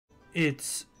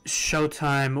It's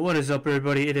showtime. What is up,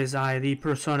 everybody? It is I, the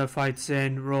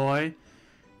PersonafiedSin Roy,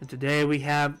 and today we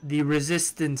have the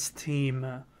Resistance team.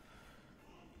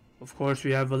 Of course,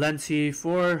 we have Valenti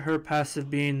for her passive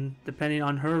being, depending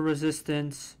on her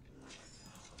resistance,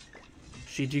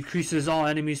 she decreases all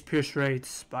enemies' pierce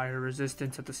rates by her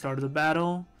resistance at the start of the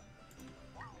battle.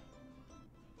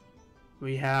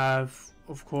 We have,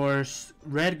 of course,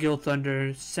 Red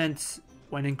Gilthunder, since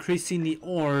when increasing the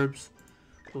orbs,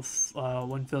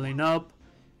 when filling up,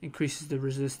 increases the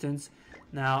resistance.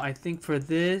 Now I think for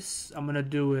this I'm gonna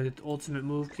do with ultimate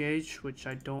move gauge, which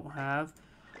I don't have,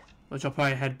 which I'll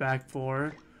probably head back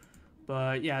for.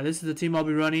 But yeah, this is the team I'll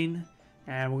be running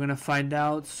and we're gonna find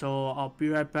out. So I'll be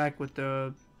right back with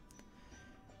the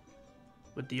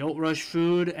ult rush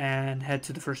food and head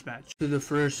to the first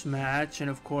match. And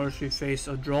of course we face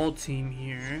a droll team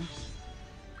here.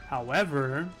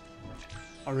 However,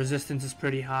 our resistance is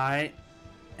pretty high,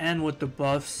 and with the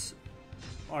buffs,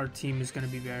 our team is going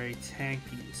to be very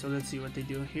tanky. So let's see what they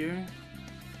do here.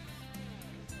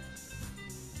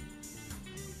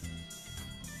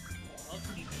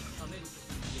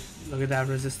 Look at that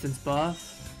resistance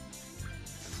buff.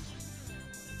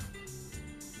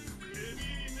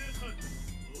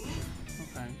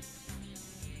 Okay.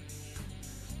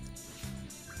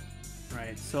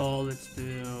 Right, so let's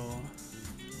do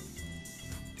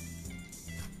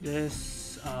this.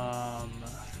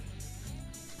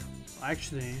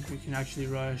 Actually, we can actually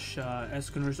rush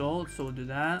Escanor's ult, so we'll do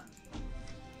that.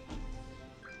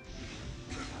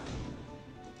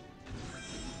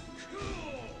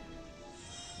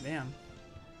 Damn.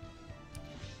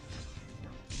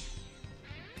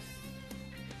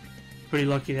 Pretty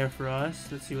lucky there for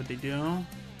us. Let's see what they do.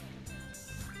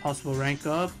 Possible rank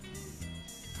up.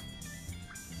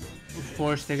 Of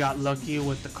course, they got lucky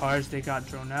with the cards they got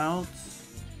drawn out.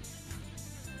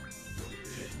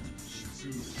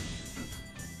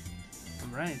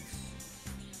 Right.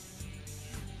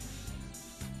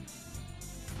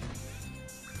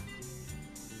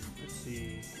 Let's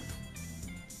see.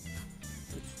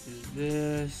 Let's do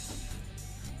this.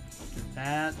 Do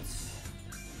that.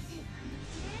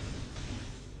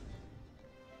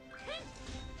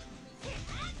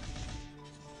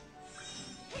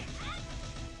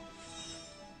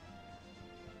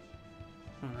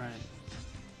 All right.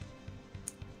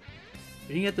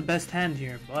 We didn't get the best hand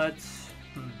here, but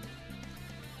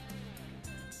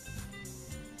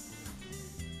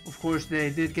of course, they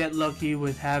did get lucky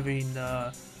with having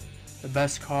the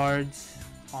best cards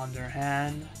on their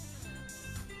hand.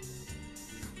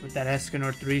 With that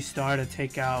Escanor 3-star to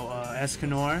take out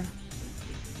Escanor.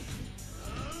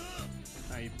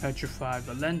 You petrify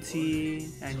Valenti,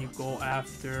 and you go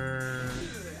after...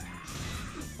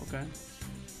 Okay.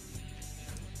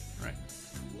 Right.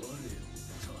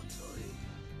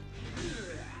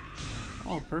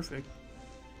 Oh, perfect.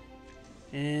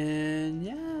 And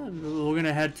yeah, we're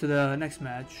gonna head to the next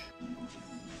match.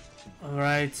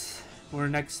 Alright, for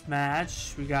next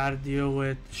match, we gotta deal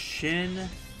with Shin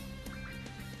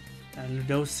and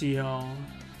Ludocio.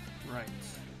 Right.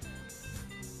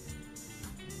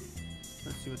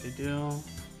 Let's see what they do.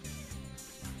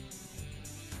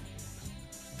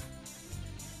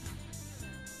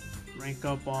 Rank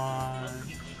up on...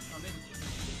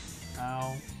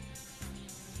 Ow.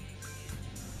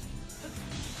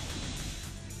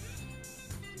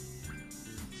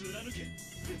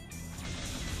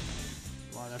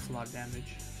 Wow, that's a lot of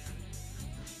damage.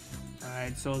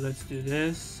 Alright, so let's do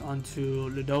this onto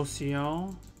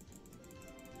Ludocio.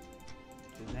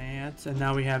 Do that, and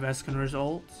now we have Escanor's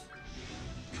ult.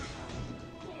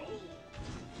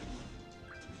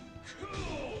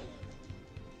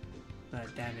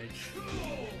 That damage.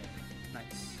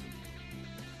 Nice.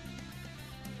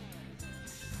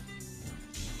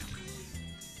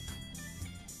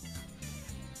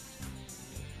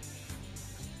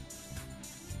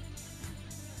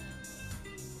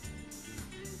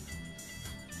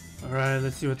 Alright,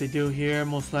 let's see what they do here.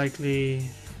 Most likely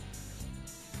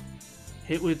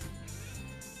hit with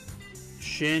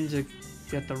Shin to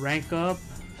get the rank up.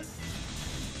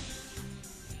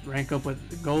 Rank up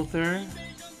with Gulther.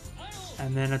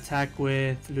 And then attack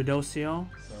with Ludocio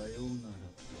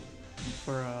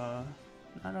for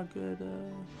not a good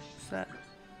set.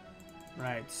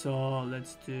 Right, so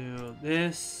let's do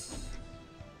this.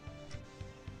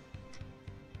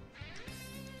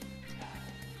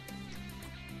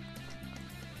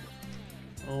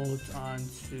 Ult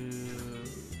onto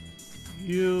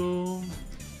you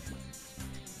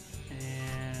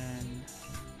and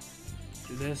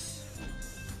do this.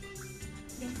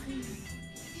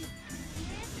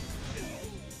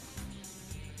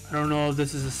 I don't know if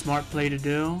this is a smart play to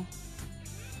do.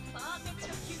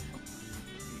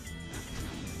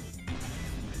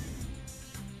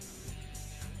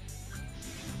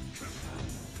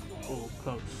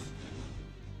 close.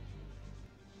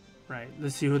 Right,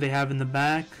 let's see who they have in the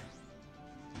back.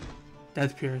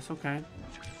 Death Pierce, okay.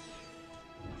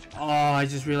 Oh, I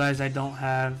just realized I don't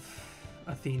have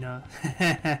Athena.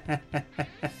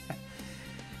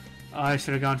 Oh, I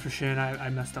should have gone for Shin. I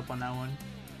messed up on that one.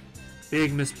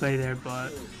 Big misplay there,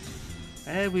 but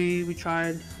hey, we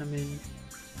tried. I mean,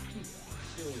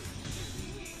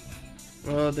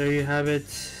 well, there you have it.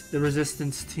 The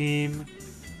Resistance team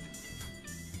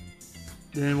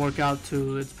didn't work out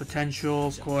to its potential,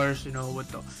 of course, you know, with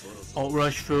the Alt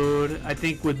Rush food. I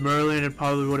think with Merlin it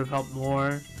probably would have helped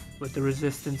more with the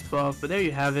Resistance buff, but there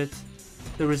you have it,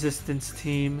 the Resistance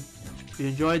team. If you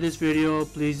enjoyed this video,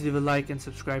 please leave a like and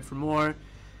subscribe for more,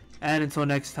 and until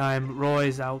next time, Roy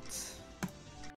is out.